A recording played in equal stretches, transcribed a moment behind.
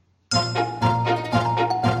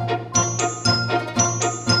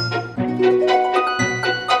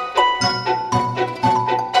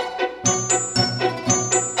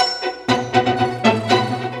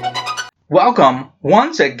Welcome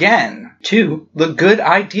once again to the Good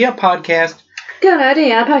Idea Podcast. Good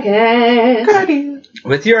Idea Podcast. Good idea.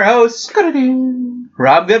 With your hosts, Good Idea,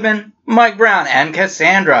 Rob Goodman, Mike Brown, and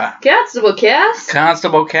Cassandra.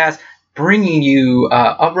 Constable Cass, bringing you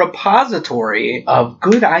a repository of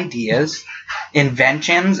good ideas,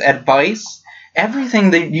 inventions, advice,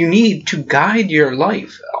 everything that you need to guide your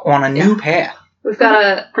life on a new path. We've got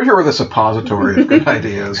a... Pretty sure we're the suppository of good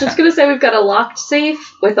ideas. I was going to say we've got a locked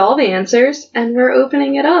safe with all the answers, and we're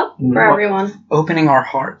opening it up for everyone. Opening our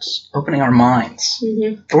hearts, opening our minds.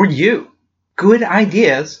 Mm-hmm. For you. Good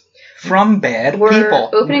ideas from bad people. We're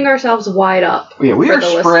opening ourselves wide up. Yeah, we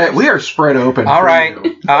are spread open. All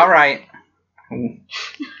right.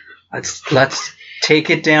 Let's take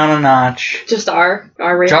it down a notch. Just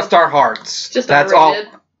R-rated. Just our hearts. Just That's R-rated.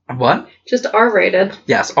 all. What? Just R-rated.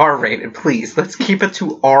 Yes, R-rated, please. Let's keep it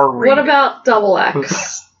to R-rated. What about double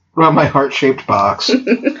X? Around my heart-shaped box.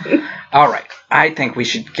 All right. I think we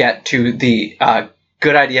should get to the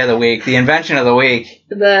good idea of the week, the invention of the week.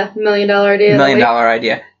 The $1 million idea. $1 million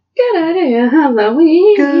idea. Good idea of the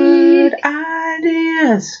week. Good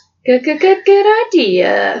ideas. Good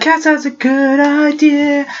idea. Cass has a good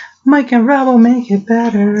idea. Mike and Rob will make it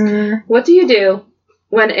better. What do you do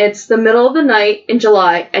when it's the middle of the night in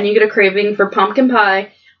July and you get a craving for pumpkin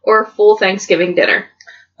pie or a full Thanksgiving dinner?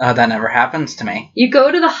 That never happens to me. You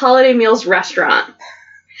go to the Holiday Meals restaurant.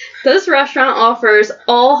 This restaurant offers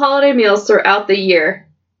all holiday meals throughout the year.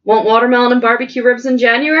 Want watermelon and barbecue ribs in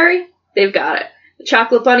January? They've got it. The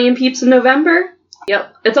chocolate bunny and peeps in November?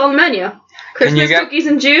 Yep, it's on the menu. Christmas cookies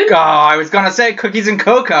in June? Oh, I was going to say cookies and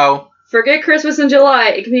cocoa. Forget Christmas in July.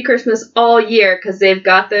 It can be Christmas all year because they've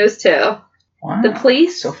got those too. Wow. The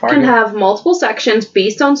place can have multiple sections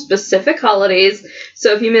based on specific holidays,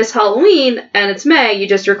 so if you miss Halloween and it's May, you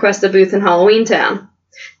just request a booth in Halloween Town.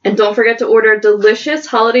 And don't forget to order a delicious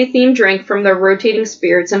holiday-themed drink from their rotating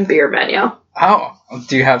spirits and beer menu. Oh,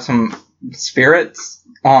 do you have some spirits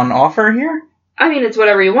on offer here? I mean, it's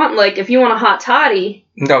whatever you want. Like, if you want a hot toddy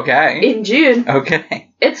in June,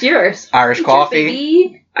 it's yours. Irish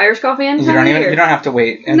coffee. Irish coffee and you don't have to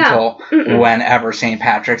wait until whenever St.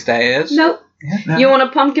 Patrick's Day is. Nope. Yeah, no. You want a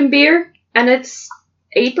pumpkin beer and it's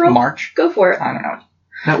April? March? Go for it. I don't know.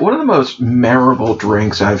 Now, one of the most memorable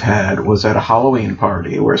drinks I've had was at a Halloween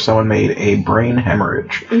party where someone made a brain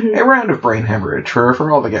hemorrhage. Mm-hmm. A round of brain hemorrhage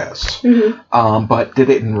for all the guests. Mm-hmm. But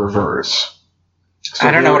did it in reverse. So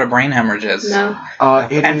I don't know what a brain hemorrhage is. No.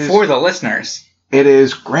 For the listeners. It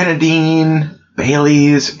is grenadine,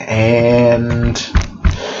 Bailey's, and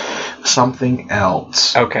something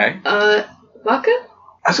else. Okay. Vodka?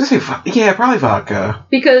 I was going to say, probably vodka.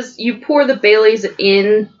 Because you pour the Baileys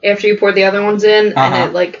in after you pour the other ones in,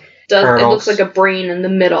 and it it looks like a brain in the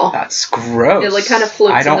middle. That's gross. It kind of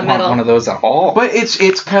floats in the middle. I don't want one of those at all. But it's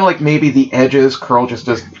kind of like maybe the edges curl just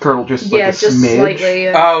like a smidge. Slightly.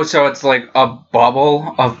 Yeah. Oh, so it's like a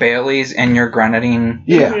bubble of Bailey's in your grenadine.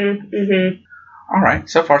 Yeah. Mm-hmm. All right,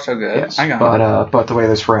 so far so good. Yes, but the way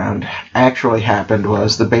this round actually happened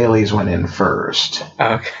was the Baileys went in first.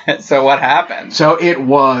 Okay, so what happened? So it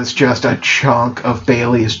was just a chunk of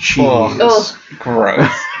Bailey's cheese. Oh.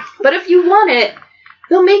 Gross. But if you want it,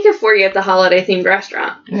 they'll make it for you at the holiday-themed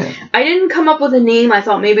restaurant. Yeah. I didn't come up with a name. I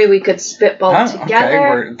thought maybe we could spitball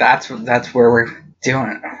together. Okay, that's where we're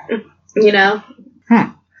doing it. You know?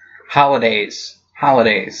 Holidays.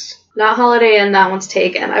 Not Holiday Inn, that one's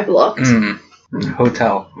taken. I've looked.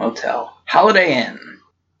 Hotel, motel, Holiday Inn.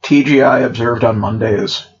 TGI observed on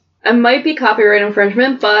Mondays. It might be copyright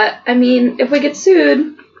infringement, but, I mean, if we get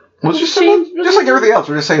sued... Well, just like everything else,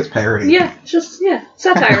 we're just saying it's parody. Yeah,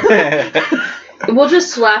 satire. We'll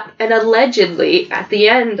just slap an allegedly at the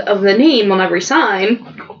end of the name on every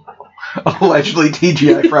sign. Allegedly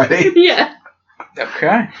TGI Friday. Yeah.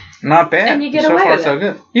 Okay. Not bad. And you get away with it. So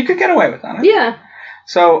good. You could get away with that. Yeah.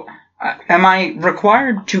 So... am I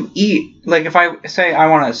required to eat, like if I say I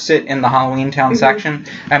want to sit in the Halloween Town section,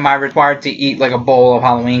 am I required to eat like a bowl of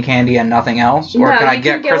Halloween candy and nothing else? Or can I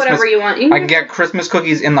get Christmas, whatever you want. I can get Christmas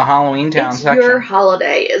cookies in the Halloween Town section. It's your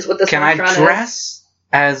holiday is what this restaurant is. Can I dress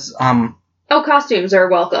as, Oh, costumes are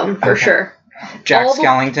welcome, for sure. Jack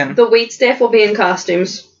Skellington? The waitstaff will be in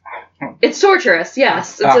costumes. It's torturous,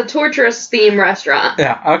 yes. It's a torturous theme restaurant.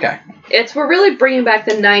 Yeah, okay. We're really bringing back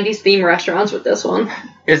the 90s theme restaurants with this one.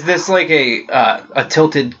 Is this like a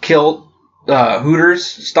tilted kilt Hooters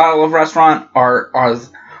style of restaurant? Are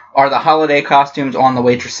the holiday costumes on the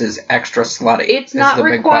waitresses extra slutty? It's not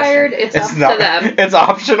required. It's up to them. It's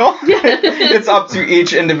optional? Yeah. It's up to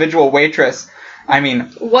each individual waitress. I mean...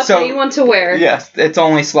 What do you want to wear? Yes, it's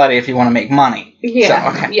only slutty if you want to make money.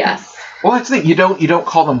 Yeah, so, okay. Yes. Well, that's the thing. You don't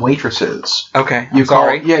call them waitresses. Okay. You call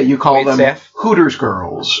Wait them staff. Hooters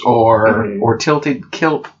girls or tilted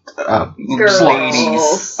kilt Girls.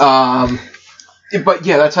 Ladies. But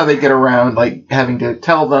yeah, that's how they get around, like, having to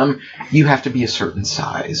tell them, you have to be a certain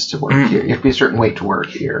size to work here. You have to be a certain weight to work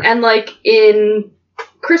here. And, like, in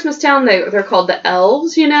Christmas Town, they're called the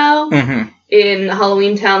elves, you know? Mm-hmm. In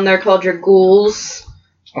Halloween Town, they're called your ghouls.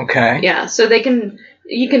 Okay. Yeah, so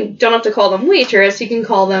don't have to call them waitress, you can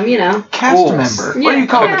call them, Cast Ghouls. member. Yeah, What do you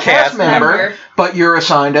call yeah, a cast member? But you're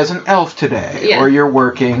assigned as an elf today. Yeah. Or you're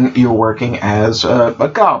working as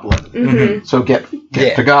a goblin. Mm-hmm. So get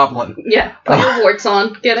to goblin. Yeah, put your warts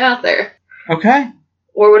on, get out there. Okay.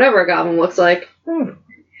 Or whatever a goblin looks like.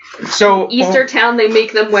 So Easter Town, they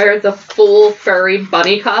make them wear the full furry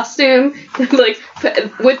bunny costume, like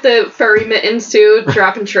with the furry mittens too,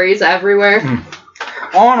 dropping trays everywhere.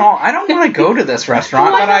 all in all, I don't want to go to this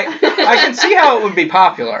restaurant, but I can see how it would be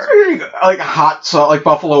popular. Like hot sauce, like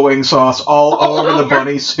buffalo wing sauce all over the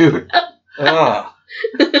bunny suit. Ugh.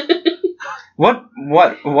 What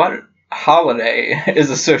holiday is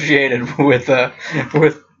associated with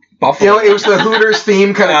buffalo? It was the Hooters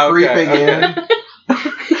theme kind of creeping in.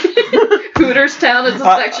 Hooters Town is a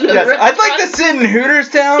section of the restaurant. I'd like to sit in Hooters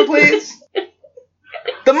Town, please.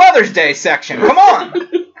 The Mother's Day section. Come on.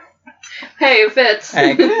 Hey, it fits.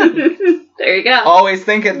 Hey. There you go. Always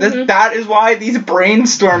thinking this. That is why these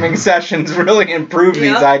brainstorming sessions really improve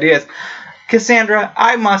these ideas. Cassandra,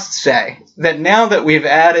 I must say that now that we've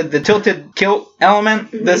added the tilted kilt element,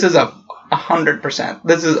 this is 100%.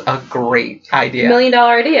 This is a great idea. $1 million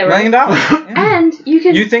idea, right? $1 million. Yeah. And you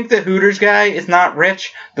can... You think the Hooters guy is not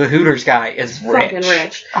rich? The Hooters guy is rich. Fucking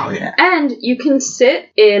rich. Oh, yeah. And you can sit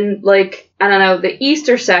in, like, I don't know, the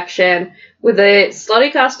Easter section with a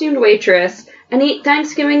slutty costumed waitress and eat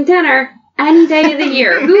Thanksgiving dinner any day of the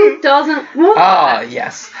year. Who doesn't want that? Oh,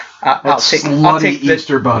 yes. I'll take the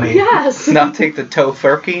Easter bunny. Yes. I'll take the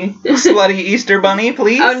tofurkey slutty Easter bunny,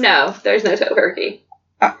 please. Oh, no. There's no tofurkey.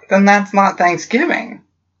 Then that's not Thanksgiving.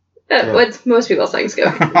 What's most people's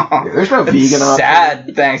Thanksgiving? There's no vegan option.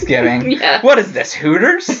 Sad Thanksgiving. Yeah. What is this,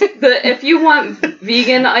 Hooters? If you want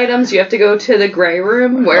vegan items, you have to go to the gray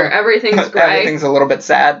room where everything's gray. Everything's a little bit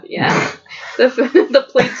sad. Yeah. The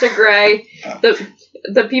plates are gray.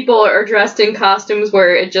 The people are dressed in costumes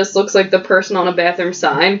where it just looks like the person on a bathroom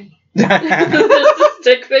sign. Just a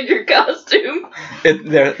stick figure costume.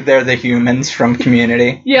 They're the humans from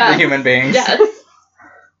Community. Yeah. The human beings. Yes.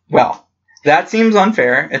 Well, that seems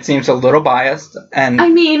unfair. It seems a little biased. And I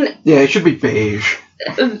mean... Yeah, it should be beige.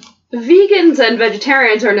 Vegans and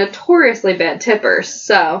vegetarians are notoriously bad tippers,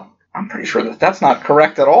 so... I'm pretty sure that's not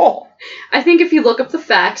correct at all. I think if you look up the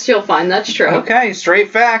facts, you'll find that's true. Okay, straight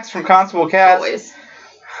facts from Constable Cass. Always.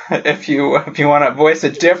 If you want to voice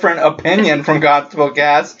a different opinion from Constable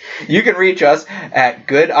Cass, you can reach us at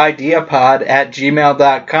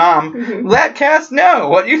goodideapod@gmail.com. Mm-hmm. Let Cass know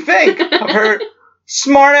what you think of her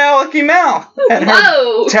smart alecky mouth and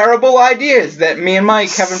her terrible ideas that me and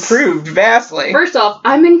Mike have improved vastly. First off,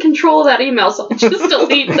 I'm in control of that email, so I'll just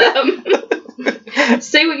delete them.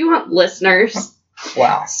 Say what you want, listeners.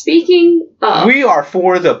 Wow. Speaking of... We are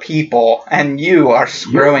for the people, and you are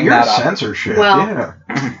screwing you're that up. Censorship, well, yeah.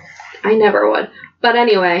 I never would. But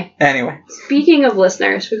anyway. Speaking of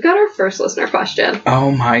listeners, we've got our first listener question.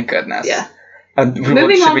 Oh my goodness. Yeah. Should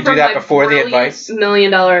we do that before the advice? $1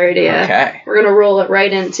 million idea. Okay. We're going to roll it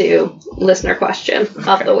right into listener question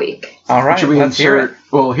of the week. All right. Should we let's hear it.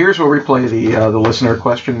 Well, here's where we play the listener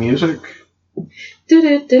question music. Have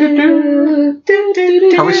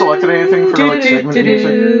we selected anything for like segment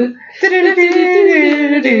music?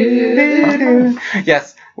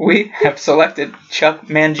 Yes, we have selected Chuck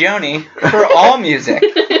Mangione for all music.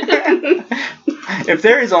 If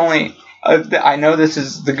there is only... I know this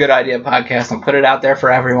is the Good Idea podcast. I'll put it out there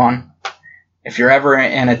for everyone. If you're ever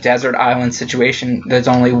in a desert island situation, there's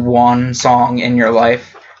only one song in your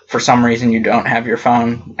life. For some reason, you don't have your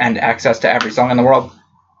phone and access to every song in the world.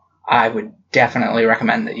 I would definitely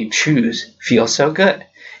recommend that you choose Feel So Good.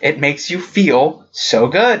 It makes you feel so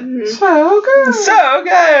good. Mm-hmm. So good. So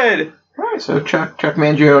good. All right, so Chuck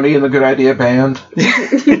Mangione and the Good Idea Band.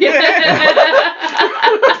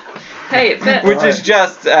 Hey, it fits. Which is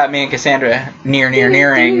just me and Cassandra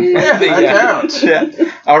nearing. Yeah, that counts. Yeah.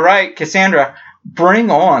 All right, Cassandra,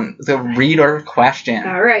 bring on the reader question.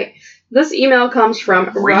 All right. This email comes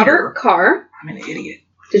from Robert Carr. I'm an idiot.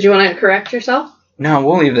 Did you want to correct yourself? No,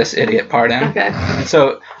 we'll leave this idiot part in. Okay.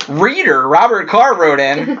 So, reader Robert Carr wrote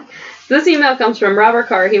in. This email comes from Robert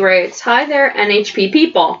Carr. He writes, "Hi there, NHP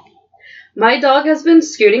people. My dog has been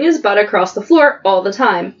scooting his butt across the floor all the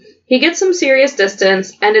time. He gets some serious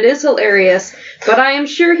distance, and it is hilarious, but I am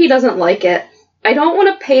sure he doesn't like it. I don't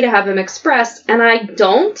want to pay to have him expressed, and I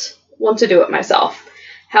don't want to do it myself.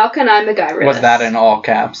 How can I MacGyver Was this? that in all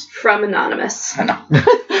caps? From Anonymous. I know.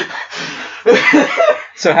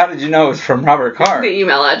 So how did you know it was from Robert Carr? The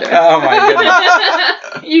email address. Oh my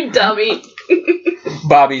goodness. You dummy.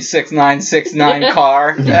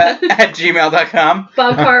 Bobby6969car at gmail.com.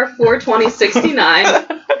 Bob Carr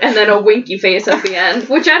 42069, and then a winky face at the end,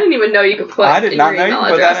 which I didn't even know you could put I did in not your know you email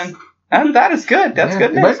put address. that in. And that is good. That's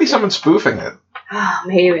good It news. might be someone spoofing it. Oh,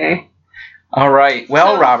 maybe. All right.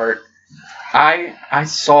 Well, So- Robert, I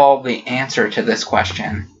saw the answer to this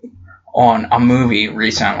question on a movie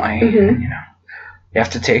recently. Mhm. You know, you have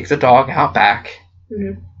to take the dog out back.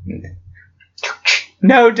 Mhm.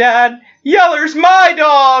 No, Dad. Yeller's my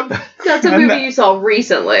dog. That's a And movie you saw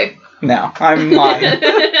recently. No, I'm lying.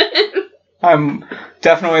 I'm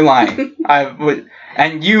definitely lying.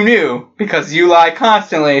 And you knew because you lie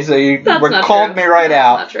constantly, so you That's not called true. me right That's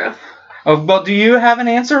out. not true. Oh, well, do you have an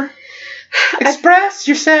answer? Express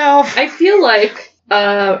yourself. I feel like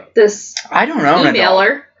this I don't know.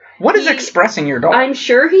 emailer, What is he- expressing your dog? I'm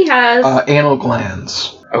sure he has... Anal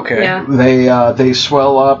glands. Okay. Yeah. They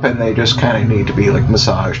swell up and they just kind of need to be like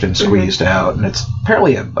massaged and squeezed out, and it's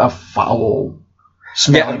apparently a foul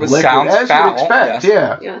smelling Yeah, it liquid, sounds as foul, you'd expect.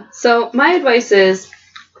 yes. Yeah. So my advice is,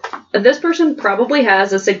 this person probably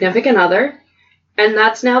has a significant other, and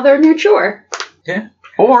that's now their new chore. Yeah.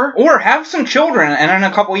 Or have some children, and in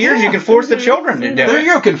a couple years you can force the children to do there it.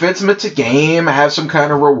 you go, convince them it's a game, have some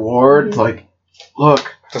kind of reward. Like,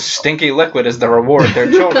 look, The stinky liquid is the reward. Their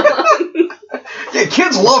children. yeah,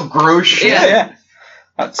 kids love gross shit. Yeah.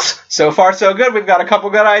 That's, so far, so good. We've got a couple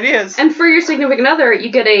good ideas. And for your significant other,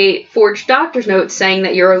 you get a forged doctor's note saying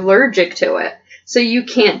that you're allergic to it, so you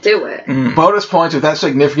can't do it. Bonus points if that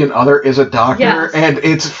significant other is a doctor Yes. and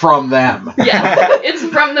it's from them. Yeah, it's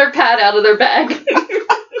from their pad out of their bag.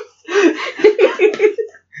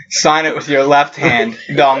 Sign it with your left hand.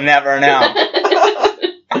 They'll never know.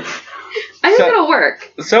 I think So- it'll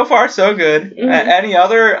work. So far, so good. Mhm. Any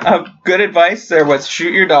other good advice? There was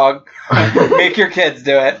shoot your dog, make your kids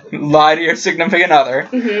do it, lie to your significant other.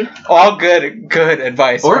 Hmm. All good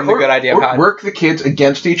advice from the Good Idea or Pod. work the kids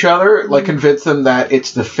against each other, like convince them that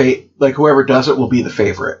it's the fate, like whoever does it will be the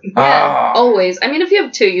favorite. Yeah, Oh. always. I mean, if you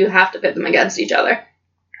have two, you have to pit them against each other.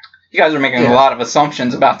 You guys are making Yeah. a lot of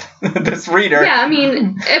assumptions about this reader. Yeah, I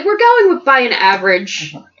mean, if we're going by an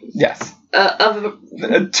average Yes. of...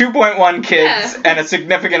 2.1 kids Yeah. and a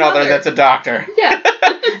significant other that's a doctor. Yeah.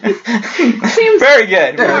 Seems... Very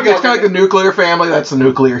good. Yeah, it's kind of like the nuclear family. That's the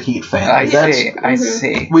nuclear heat family. I That's, see. I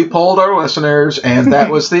see. We polled our listeners, and that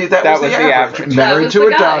was the That was the average. That Married was to the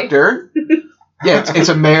a guy. doctor. Yeah, it's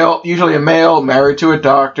a male, usually a male, married to a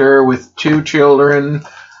doctor with 2 children,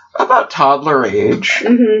 about toddler age.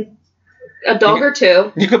 Hmm. A dog or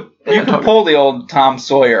two. You could pull the old Tom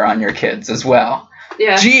Sawyer on your kids as well.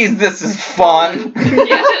 Yeah. Geez, this is fun.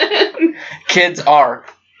 Yeah. Kids are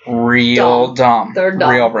real dumb. They're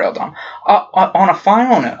dumb. Real dumb. On a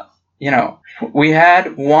final note, we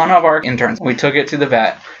had one of our interns. We took it to the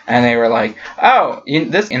vet, and they were like, "Oh,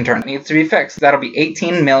 this intern needs to be fixed. That'll be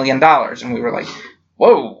 $18 million." And we were like,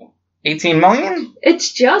 "Whoa, $18 million?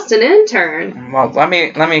 It's just an intern. Well, let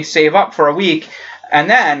me save up for a week." And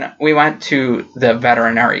then we went to the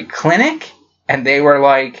veterinary clinic, and they were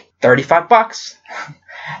like, $35.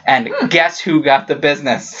 And guess who got the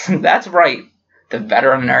business? That's right, the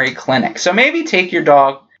veterinary clinic. So maybe take your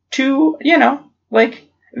dog to, like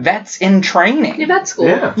vets in training. Yeah, vet school.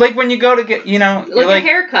 Yeah. Like when you go to get, Like a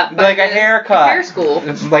haircut. like a haircut. Hair school.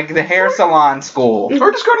 Like the hair salon school.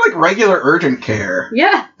 Or just go to like regular urgent care.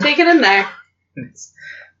 Yeah, take it in there.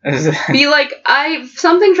 Be like,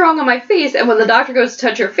 something's wrong on my face, and when the doctor goes to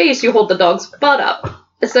touch your face, you hold the dog's butt up.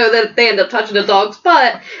 So that they end up touching the dog's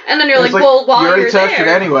butt, and then you're It's like, well, while you already you're touched there.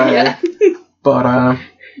 it anyway. Yeah. But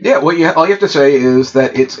yeah, all you have to say is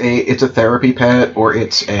that it's a therapy pet, or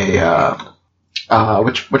it's a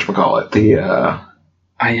whatchamacallit, the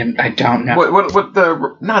I don't know. what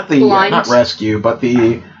the not Blind. rescue, but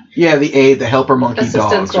the aid, the helper monkey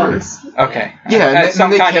Assistance dogs, or ones. Okay. Yeah, and they- some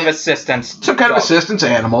and they kind of can't- assistance. some kind of dog. assistance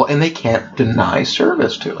animal, and they can't deny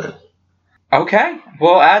service to it. Okay,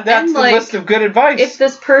 we'll add that And, to the like, list of good advice. If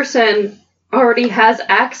this person already has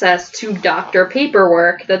access to doctor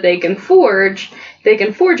paperwork that they can forge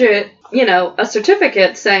it, a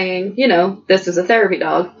certificate saying, this is a therapy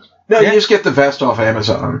dog. No, Yeah. you just get the vest off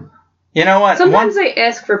Amazon. You know what? Sometimes they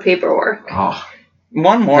ask for paperwork. Oh,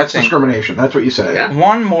 One more that's thing. discrimination. That's what you say. Yeah.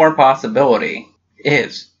 One more possibility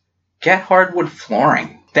is get hardwood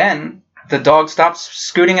flooring. Then the dog stops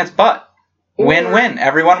scooting its butt. Win-win.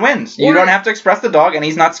 Everyone wins. You don't have to express the dog, and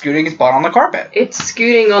he's not scooting his butt on the carpet. It's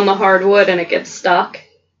scooting on the hardwood, and it gets stuck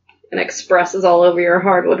and expresses all over your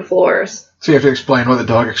hardwood floors. So you have to explain what the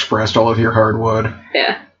dog expressed all over your hardwood.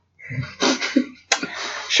 Yeah.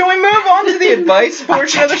 Shall we move on to the advice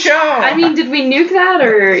portion of the show? I mean, did we nuke that,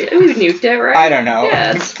 or we nuked it, right? I don't know.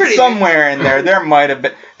 Yeah, it's pretty. Somewhere in there might have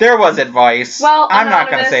been. There was advice. Well, I'm not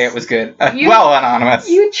going to say it was good. Anonymous.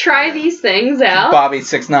 You try these things out. Bobby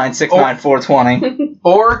 6969420.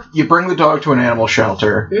 Or you bring the dog to an animal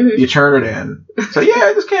shelter. Mm-hmm. You turn it in. So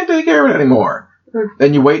I just can't take care of it anymore.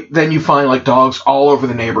 Then you wait. Then you find like dogs all over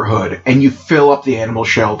the neighborhood, and you fill up the animal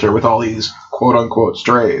shelter with all these quote unquote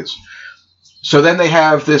strays. So then they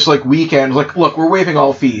have this like weekend, like, look, we're waiving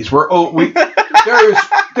all fees. There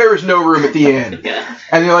is no room at the inn. Yeah.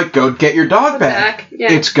 And they're like, go get your dog back.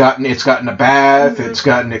 Yeah. It's gotten a bath. Mm-hmm. It's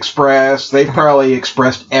gotten expressed. They've probably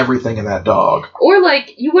expressed everything in that dog. Or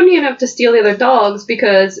like, you wouldn't even have to steal the other dogs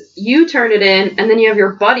because you turn it in and then you have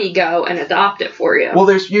your buddy go and adopt it for you. Well,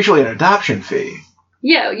 there's usually an adoption fee.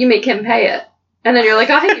 Yeah, you make him pay it. And then you're like,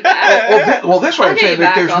 I'll have you back. Well, this way I'm saying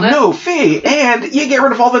that there's no fee, and you get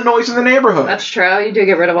rid of all the noise in the neighborhood. That's true. You do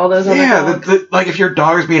get rid of all those other dogs. Yeah, like if your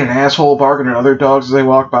dog is being an asshole barking at other dogs as they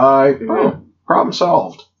walk by, problem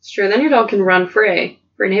solved. It's true. Then your dog can run free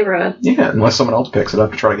neighborhood. Yeah, unless someone else picks it up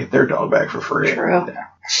to try to get their dog back for free. True.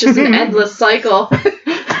 It's just an endless cycle.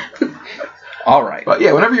 All right. But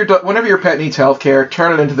yeah, whenever your pet needs health care,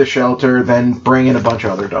 turn it into the shelter, then bring in a bunch of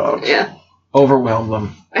other dogs. Yeah. Overwhelm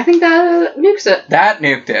them. I think that nukes it. That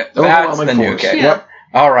nuked it. That's the nuke it. Yeah. Yep.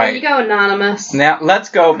 All right. There you go, Anonymous. Now, let's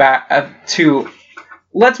go back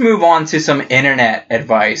let's move on to some internet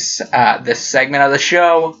advice. This segment of the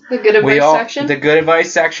show. The good advice section? The good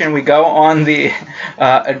advice section. We go on the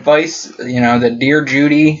advice, the Dear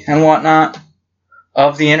Judy and whatnot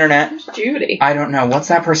of the internet. Who's Judy? I don't know. What's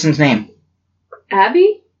that person's name?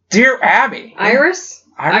 Abby? Dear Abby. Iris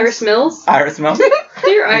Mills? Iris Mills.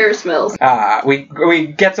 Dear Iris Mills. We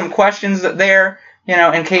get some questions there,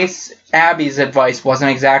 in case Abby's advice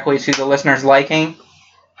wasn't exactly to the listener's liking.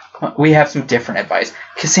 We have some different advice.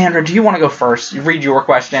 Cassandra, do you want to go first? Read your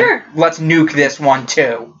question. Sure. Let's nuke this one,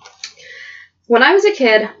 too. When I was a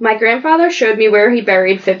kid, my grandfather showed me where he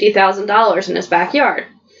buried $50,000 in his backyard.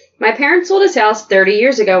 My parents sold his house 30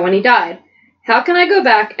 years ago when he died. How can I go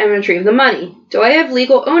back and retrieve the money? Do I have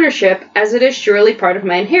legal ownership, as it is surely part of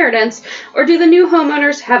my inheritance, or do the new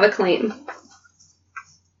homeowners have a claim?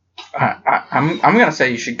 I'm going to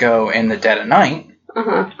say you should go in the dead of night.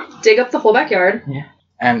 Dig up the whole backyard. Yeah.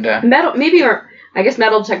 And metal, maybe, or I guess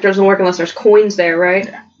metal detector doesn't work unless there's coins there, right?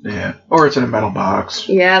 Yeah. Or it's in a metal box.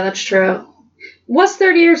 Yeah, that's true. Was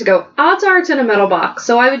 30 years ago. Odds are it's in a metal box,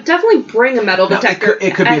 so I would definitely bring a metal detector.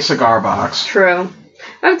 It could be a cigar box. True.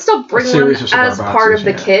 I would still bring one as part of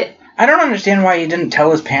the kit. I don't understand why he didn't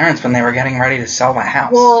tell his parents when they were getting ready to sell the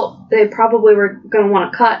house. Well, they probably were going to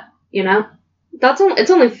want to cut,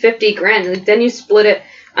 It's only $50,000. Then you split it,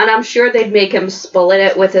 and I'm sure they'd make him split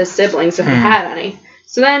it with his siblings if he had any.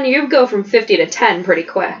 So then you go from 50 to 10 pretty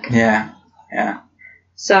quick. Yeah.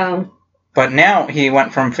 So. But now he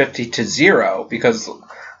went from 50 to 0 because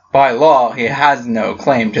by law he has no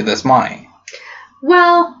claim to this money.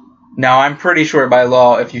 Well. No, I'm pretty sure by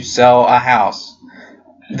law if you sell a house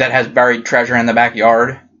that has buried treasure in the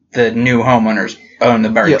backyard, the new homeowners own the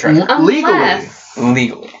buried treasure.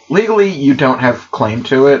 Legally, you don't have claim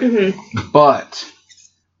to it, but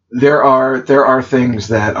there are things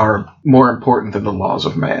that are more important than the laws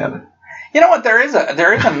of man. You know what? There is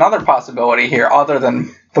another possibility here other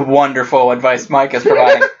than the wonderful advice Mike is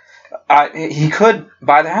providing. He could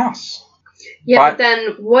buy the house. Yeah, but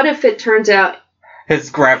then what if it turns out his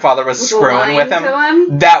grandfather was screwing with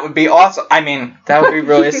him? That would be awesome. I mean, that would be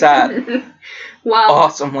really sad. Well,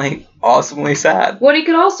 awesomely sad. What he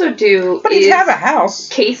could also do is have a house.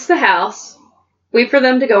 Case the house, wait for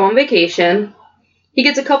them to go on vacation. He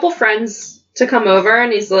gets a couple friends to come over,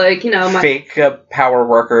 and he's like, fake power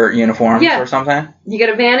worker uniforms or something. You get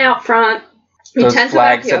a van out front. Those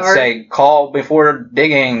flags that say "call before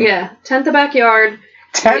digging." Yeah, tent the backyard.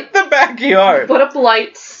 Tent the backyard. Put up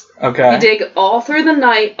lights. Okay. You dig all through the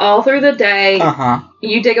night, all through the day.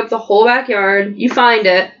 You dig up the whole backyard. You find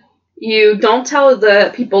it. You don't tell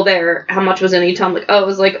the people there how much was in it. You tell them, it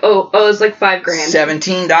was like $5,000.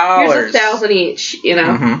 $17. Here's $1,000 each,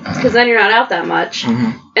 because then you're not out that much.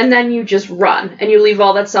 And then you just run, and you leave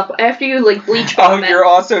all that stuff after you bleach bomb it.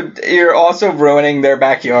 You're also ruining their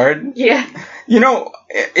backyard. Yeah.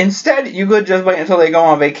 Instead, you could just wait until they go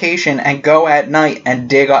on vacation and go at night and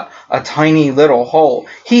dig up a tiny little hole.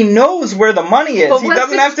 He knows where the money is. He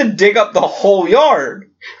doesn't have to dig up the whole yard.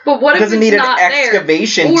 But what if Doesn't it's need an not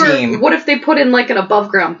excavation there? team. Or what if they put in like an above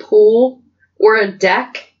ground pool or a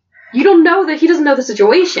deck? You don't know that he doesn't know the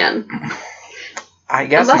situation. I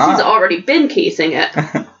guess Unless not. he's already been casing it.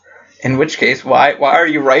 In which case, why are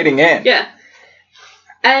you writing in? Yeah.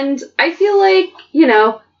 And I feel like, you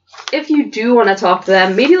know, if you do want to talk to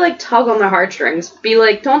them, maybe like tug on their heartstrings. Be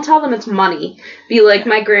like, don't tell them it's money. Be like,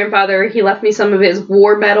 my grandfather, he left me some of his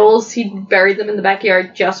war medals. He buried them in the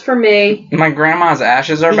backyard just for me. My grandma's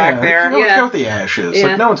ashes are back there. Go with the ashes. Yeah.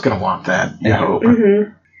 Like, no one's going to want that, you hope.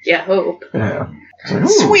 Mm-hmm. Yeah, hope. Yeah. It's like,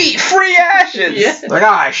 ooh. Sweet free ashes. Yeah.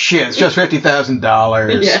 Like, shit, it's just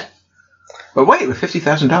 $50,000. Yeah. But wait, with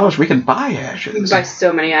 $50,000, we can buy You can ashes. buy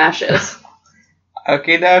so many ashes.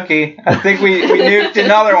 Okie dokie. I think we nuked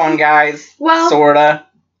another one, guys. Well, Sorta.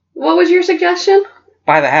 what was your suggestion?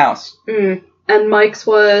 Buy the house. And Mike's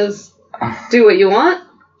was do what you want?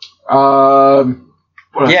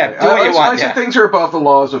 What Yeah, did I say? do what you want, I said yeah. things are above the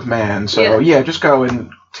laws of man, so yeah, just go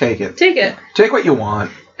and take it. Take it. Take what you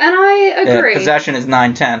want. And I agree. Possession is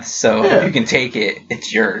 9/10, so Yeah. you can take it.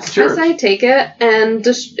 It's yours. It's yours. I say take it, and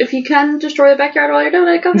if you can destroy the backyard while you're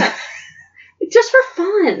doing it, go ahead. Just for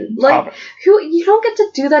fun. Like, you don't get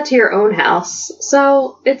to do that to your own house.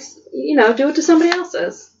 So it's, do it to somebody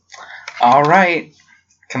else's. All right.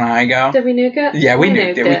 Can I go? Did we nuke it? Yeah, we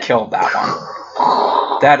nuked it. We killed that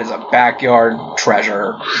one. That is a backyard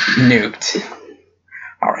treasure nuked.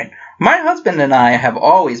 All right. My husband and I have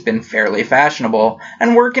always been fairly fashionable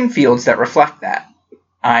and work in fields that reflect that.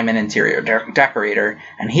 I'm an interior decorator,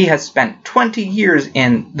 and he has spent 20 years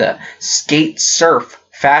in the skate surf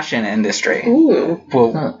fashion industry. Ooh.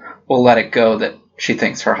 We'll let it go that she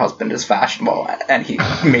thinks her husband is fashionable and he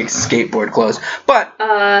makes skateboard clothes. But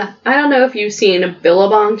I don't know if you've seen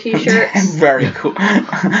Billabong t-shirts. very cool.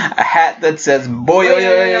 A hat that says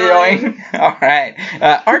boing. All right.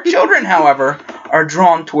 Our children, however, are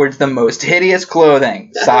drawn towards the most hideous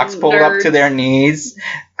clothing. Socks pulled up to their knees,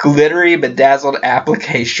 glittery bedazzled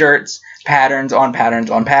applique shirts, patterns on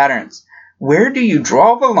patterns on patterns. Where do you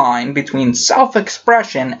draw the line between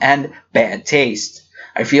self-expression and bad taste?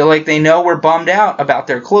 I feel like they know we're bummed out about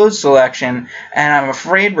their clothes selection, and I'm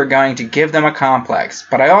afraid we're going to give them a complex.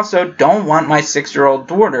 But I also don't want my 6-year-old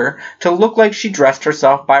daughter to look like she dressed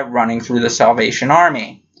herself by running through the Salvation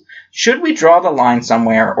Army. Should we draw the line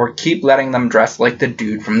somewhere, or keep letting them dress like the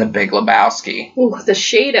dude from The Big Lebowski? Ooh, the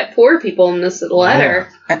shade at poor people in this letter.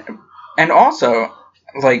 And also,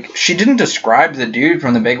 like, she didn't describe the dude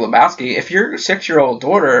from The Big Lebowski. If your 6-year-old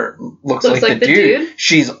daughter looks like the dude,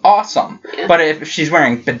 she's awesome. Yeah. But if she's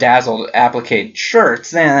wearing bedazzled applique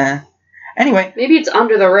shirts, then... Anyway. Maybe it's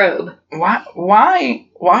under the robe.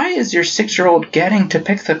 Why is your 6-year-old getting to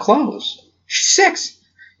pick the clothes? She's 6.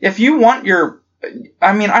 If you want your...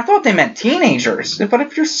 I mean, I thought they meant teenagers. But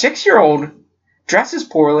if your 6-year-old dresses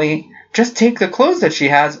poorly, just take the clothes that she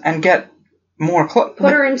has and get more clothes.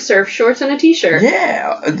 Put her in surf shorts and a t-shirt.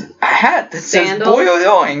 Yeah, a hat that Sandals, says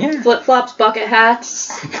boing. Yeah. Flip-flops, bucket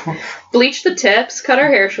hats. Bleach the tips. Cut her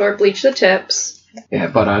hair short. Bleach the tips. Yeah,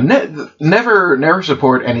 but never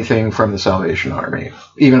support anything from the Salvation Army,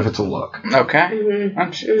 even if it's a look. Okay.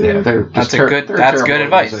 Mm-hmm. Yeah, That's good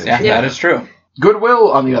advice. Yeah, that is true.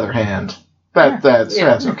 Goodwill, on the other hand, that's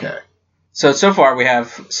okay. So far we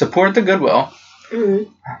have support the Goodwill.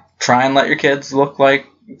 Mm-hmm. Try and let your kids look like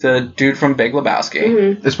the dude from Big Lebowski.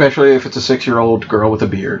 Mm-hmm. Especially if it's a 6-year-old girl with a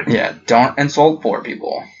beard. Yeah, don't insult poor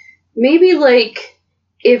people. Maybe, like,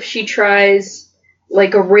 if she tries,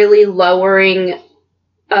 like, a really lowering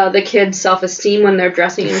the kids' self-esteem when they're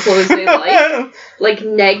dressing in clothes they like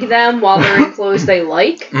neg them while they're in clothes they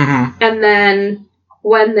like, mm-hmm. and then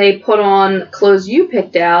when they put on clothes you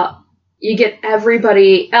picked out, you get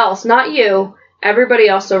everybody else, not you, everybody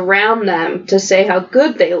else around them to say how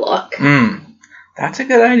good they look. That's a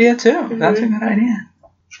good idea, too. Mm-hmm. That's a good idea.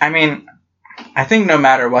 I mean, I think no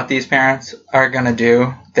matter what these parents are going to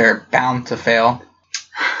do, they're bound to fail.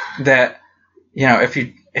 That, if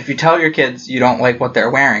you tell your kids you don't like what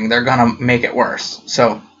they're wearing, they're going to make it worse.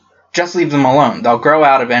 So just leave them alone. They'll grow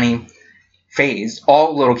out of any phase.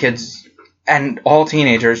 All little kids and all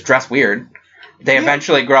teenagers dress weird. They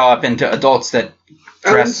eventually grow up into adults that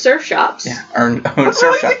dress... Own surf shops. Yeah, own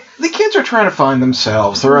surf shops. The kids are trying to find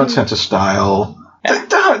themselves, their own sense of style.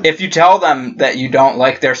 Yeah. If you tell them that you don't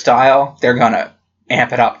like their style, they're going to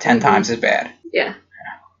amp it up 10 times as bad. Yeah.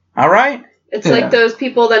 All right? It's like those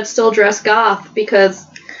people that still dress goth because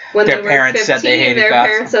when their they were parents 15, said they hated their goths.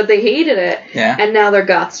 parents said they hated it. Yeah. And now they're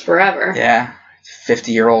goths forever. Yeah.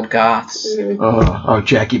 50-year-old goths. Mm-hmm. Oh,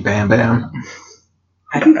 Jackie Bam Bam.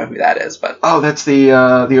 I don't know who that is, but... Oh, that's the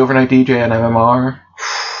overnight DJ on MMR?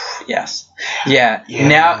 Yes. Yeah.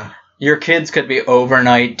 Now, Your kids could be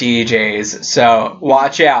overnight DJs, so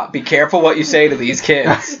watch out. Be careful what you say to these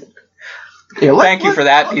kids. Yeah, Thank you for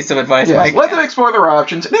that piece of advice, yes, Mike. let them explore their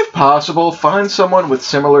options, and if possible, find someone with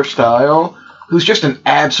similar style who's just an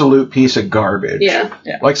absolute piece of garbage. Yeah.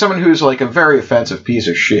 Like someone who's like a very offensive piece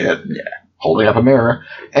of shit. Yeah. Holding up a mirror.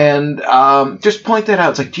 And just point that out.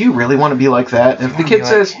 It's like, do you really want to be like that? And if the kid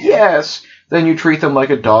says yes, then you treat them like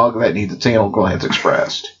a dog that needs its anal glands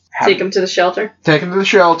expressed. Take them to the shelter. Take them to the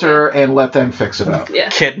shelter and let them fix it up. Yeah.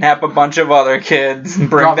 Kidnap a bunch of other kids and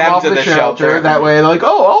bring Drop them off to the shelter. That way, like,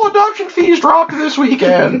 oh, all adoption fees dropped this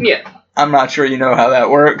weekend. Yeah. I'm not sure you know how that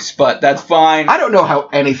works, but that's fine. I don't know how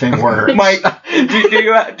anything works. Mike,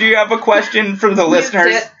 do you have a question for the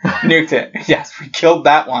listeners? Nuked it. Yes, we killed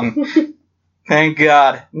that one. Thank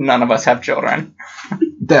God none of us have children.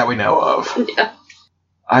 That we know of. Yeah.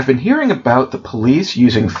 I've been hearing about the police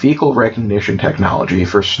using fecal recognition technology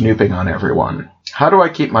for snooping on everyone. How do I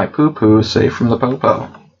keep my poo-poo safe from the popo?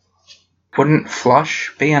 Wouldn't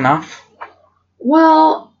flush be enough?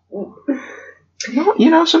 Well,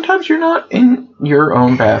 Well, sometimes you're not in your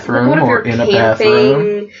own bathroom what if or you're in camping, a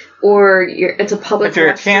bathroom. or it's a public If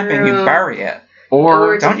you're restroom, camping, you bury it. or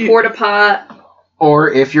Or it's a porta pot. or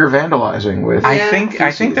if you're vandalizing with I Yeah.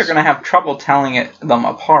 think they're gonna have trouble telling them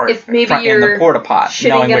apart If maybe in you're the porta pot,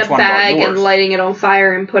 knowing shitting in which a ones are bag yours. and lighting it on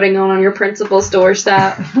fire and putting it on your principal's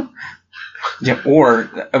doorstep. Yeah, or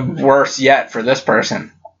worse yet for this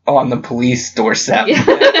person, on the police doorstep.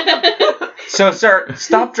 So, sir,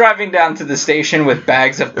 stop driving down to the station with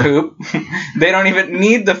bags of poop. They don't even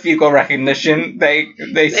need the fecal recognition. They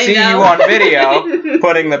see know. you on video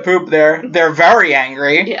putting the poop there. They're very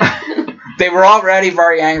angry. Yeah. They were already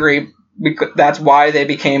very angry. Because that's why they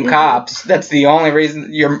became cops. That's the only reason.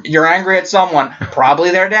 You're angry at someone,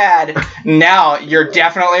 probably their dad. Now you're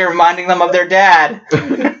definitely reminding them of their dad,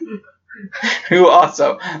 who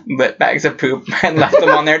also lit bags of poop and left them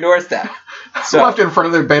on their doorstep. So left in front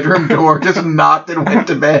of their bedroom door, just knocked and went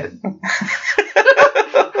to bed.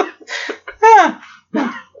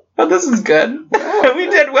 But this is good. We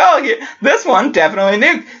did well here. This one definitely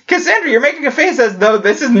nuked. Cassandra, you're making a face as though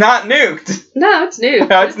this is not nuked. No, it's new.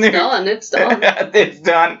 No, it's new. Done. It's done. It's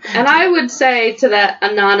done. And I would say to that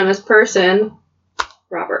anonymous person,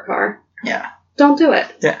 Robert Carr, Yeah. don't do it.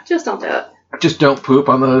 Yeah. Just don't do it. Just don't poop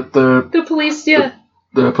on The police, yeah.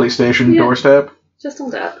 the police station Yeah. doorstep. Just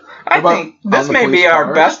don't do it. I About think this on the may be police our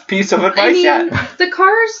cars? best piece of advice I mean, yet.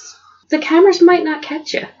 the cameras might not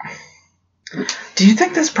catch you. Do you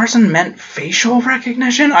think this person meant facial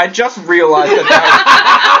recognition? I just realized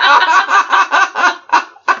that.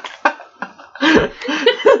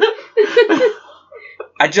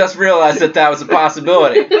 I just realized that was a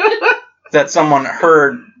possibility. That someone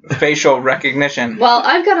heard facial recognition. Well,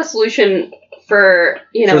 I've got a solution for,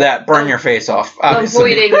 For that, burn your face off.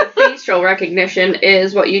 Obviously. avoiding the facial recognition.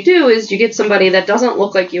 Is what you do is you get somebody that doesn't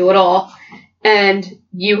look like you at all, and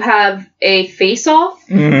you have a face-off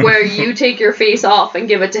Mhm. where you take your face off and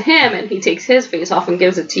give it to him, and he takes his face off and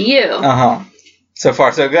gives it to you. So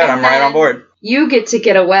far, so good. And I'm right on then board. You get to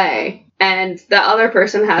get away, and the other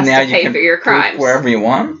person has Now to you pay can for your poop crimes. wherever you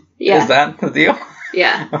want. Yeah. Is that the deal?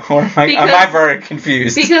 Yeah. Or am I Because- very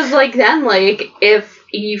confused? Because, then, if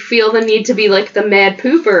you feel the need to be, the mad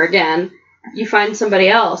pooper again, you find somebody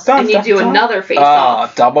else, and you do another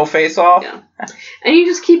face-off. Double face off? Yeah. And you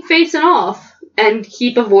just keep facing off, and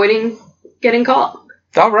keep avoiding getting caught.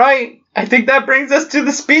 All right. I think that brings us to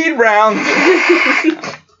the speed round.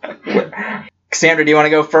 Cassandra, do you want to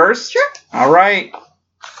go first? Sure. All right.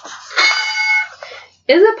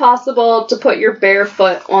 Is it possible to put your bare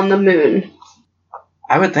foot on the moon?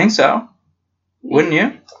 I would think so. Wouldn't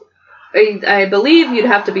you? I believe you'd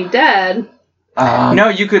have to be dead. No,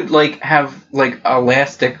 you could have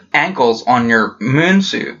elastic ankles on your moon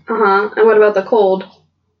suit. Uh-huh. And what about the cold?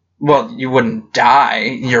 Well, you wouldn't die.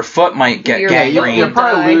 Your foot might get Your gangrene. You'll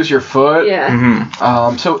probably Die. lose your foot. Yeah.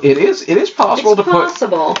 Mm-hmm. So it is possible It's to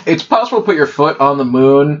possible. it's possible to put your foot on the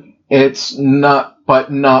moon. It's not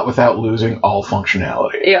without losing all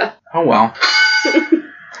functionality. Yeah. Oh well.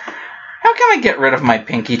 How can I get rid of my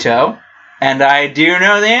pinky toe? And I do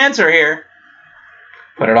know the answer here.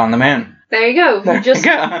 Put it on the moon. There you go. There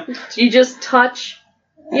You just touch,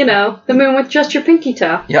 the moon with just your pinky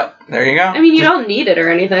toe. Yep, there you go. I mean, you don't need it or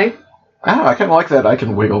anything. Oh, I kind of like that. I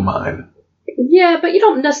can wiggle mine. Yeah, but you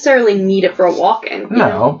don't necessarily need it for walking. you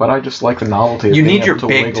know? No, but I just like the novelty of You being need your able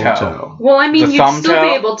to big wiggle toe. Well, I mean, The you'd thumb still toe?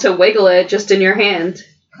 be able to wiggle it just in your hand.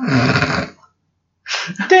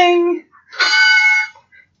 Ding!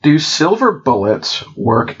 Do silver bullets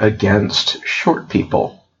work against short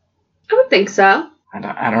people? I would think so.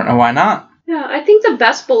 I don't know why not. Yeah, I think the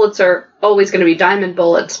best bullets are always going to be diamond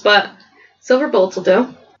bullets, but silver bullets will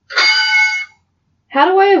do.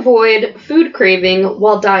 How do I avoid food craving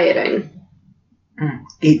while dieting?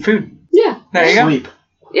 Eat food. Yeah. There you Sleep.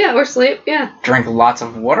 Yeah, or sleep. Yeah. Drink lots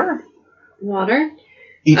of water. Water.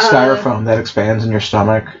 Eat styrofoam that expands in your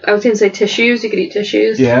stomach. I was going to say tissues. You could eat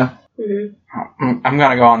tissues. Yeah. Mm-hmm. I'm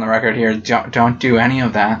going to go on the record here. Don't do any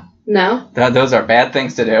of that. No? Those are bad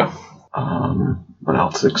things to do. What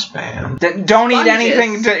else expand? Don't eat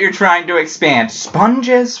anything that you're trying to expand.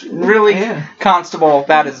 Sponges? Really? Yeah. Constable,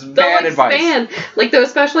 that is bad advice. Expand. Like,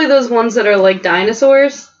 especially those ones that are like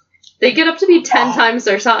dinosaurs. They get up to be 10 times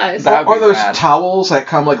their size. That- Or those towels that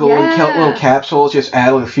come like little capsules, just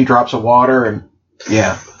add like a few drops of water and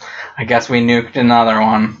yeah. I guess we nuked another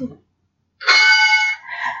one.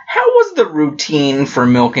 How was the routine for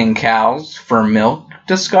milking cows for milk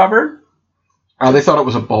discovered? Oh, they thought it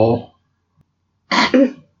was a bowl.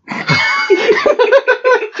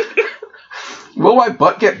 Will my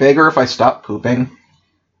butt get bigger if I stop pooping?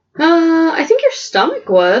 I think your stomach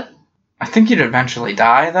would. I think you'd eventually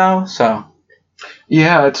die, though, so...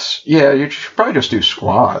 Yeah, you should probably just do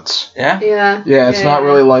squats. Yeah? Yeah. Yeah, it's not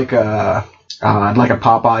really like a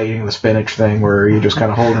Popeye eating the spinach thing where you just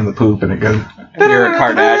kind of hold in the poop and it goes... You're a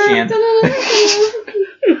Kardashian.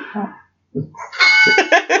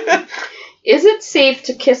 Is it safe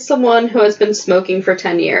to kiss someone who has been smoking for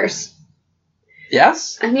 10 years?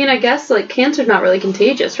 Yes? I mean, I guess, like, cancer's not really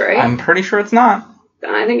contagious, right? I'm pretty sure it's not.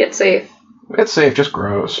 I think it's safe. It's safe, just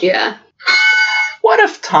gross. Yeah. What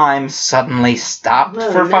if time suddenly stopped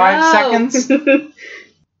for 5 seconds?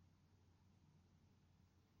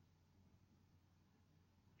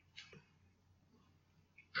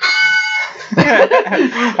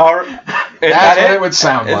 That's what it would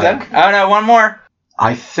sound like. Oh no, one more.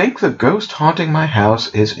 I think the ghost haunting my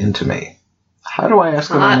house is into me. How do I ask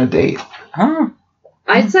them on a date? Huh?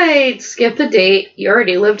 I'd say skip the date. You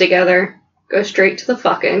already live together. Go straight to the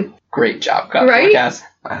fucking. Great job, Cup. Right? Yes.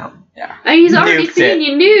 Wow. Yeah. I mean, he's already Nuked seen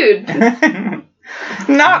you nude.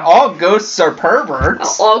 Not all ghosts are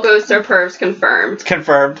perverts. All ghosts are pervs, confirmed.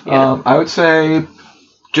 Confirmed. I would say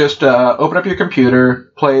just open up your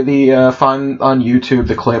computer, play find on YouTube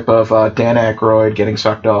the clip of Dan Aykroyd getting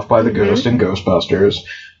sucked off by the ghost in Ghostbusters,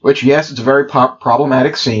 which, yes, it's a very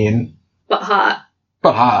problematic scene. But hot.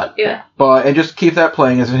 But hot. Yeah. And just keep that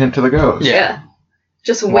playing as a hint to the ghost. Yeah.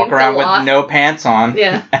 Just walk around a lot. with no pants on.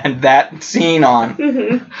 Yeah. And that scene on.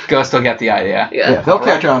 Mm-hmm. Ghost will get the idea. Yeah. They'll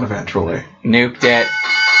catch on eventually. Nuked it.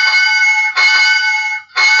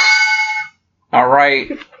 All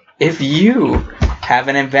right. If you have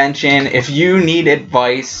an invention, if you need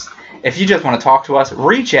advice, if you just want to talk to us,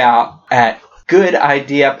 reach out at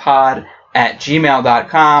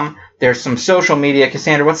goodideapod@gmail.com. There's some social media.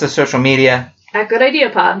 Cassandra, what's the social media? At Good Idea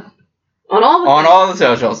Pod. On all the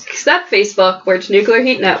socials. Except Facebook, where it's Nuclear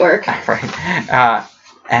Heat Network. Right.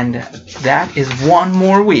 And that is one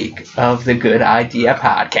more week of the Good Idea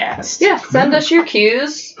Podcast. Yeah, send us your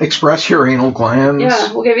cues. Express your anal glands.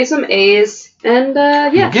 Yeah, we'll give you some A's. And,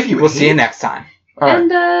 yeah. We'll see you next time. All right.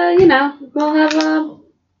 And, we'll have,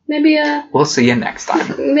 maybe We'll see you next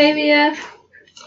time. maybe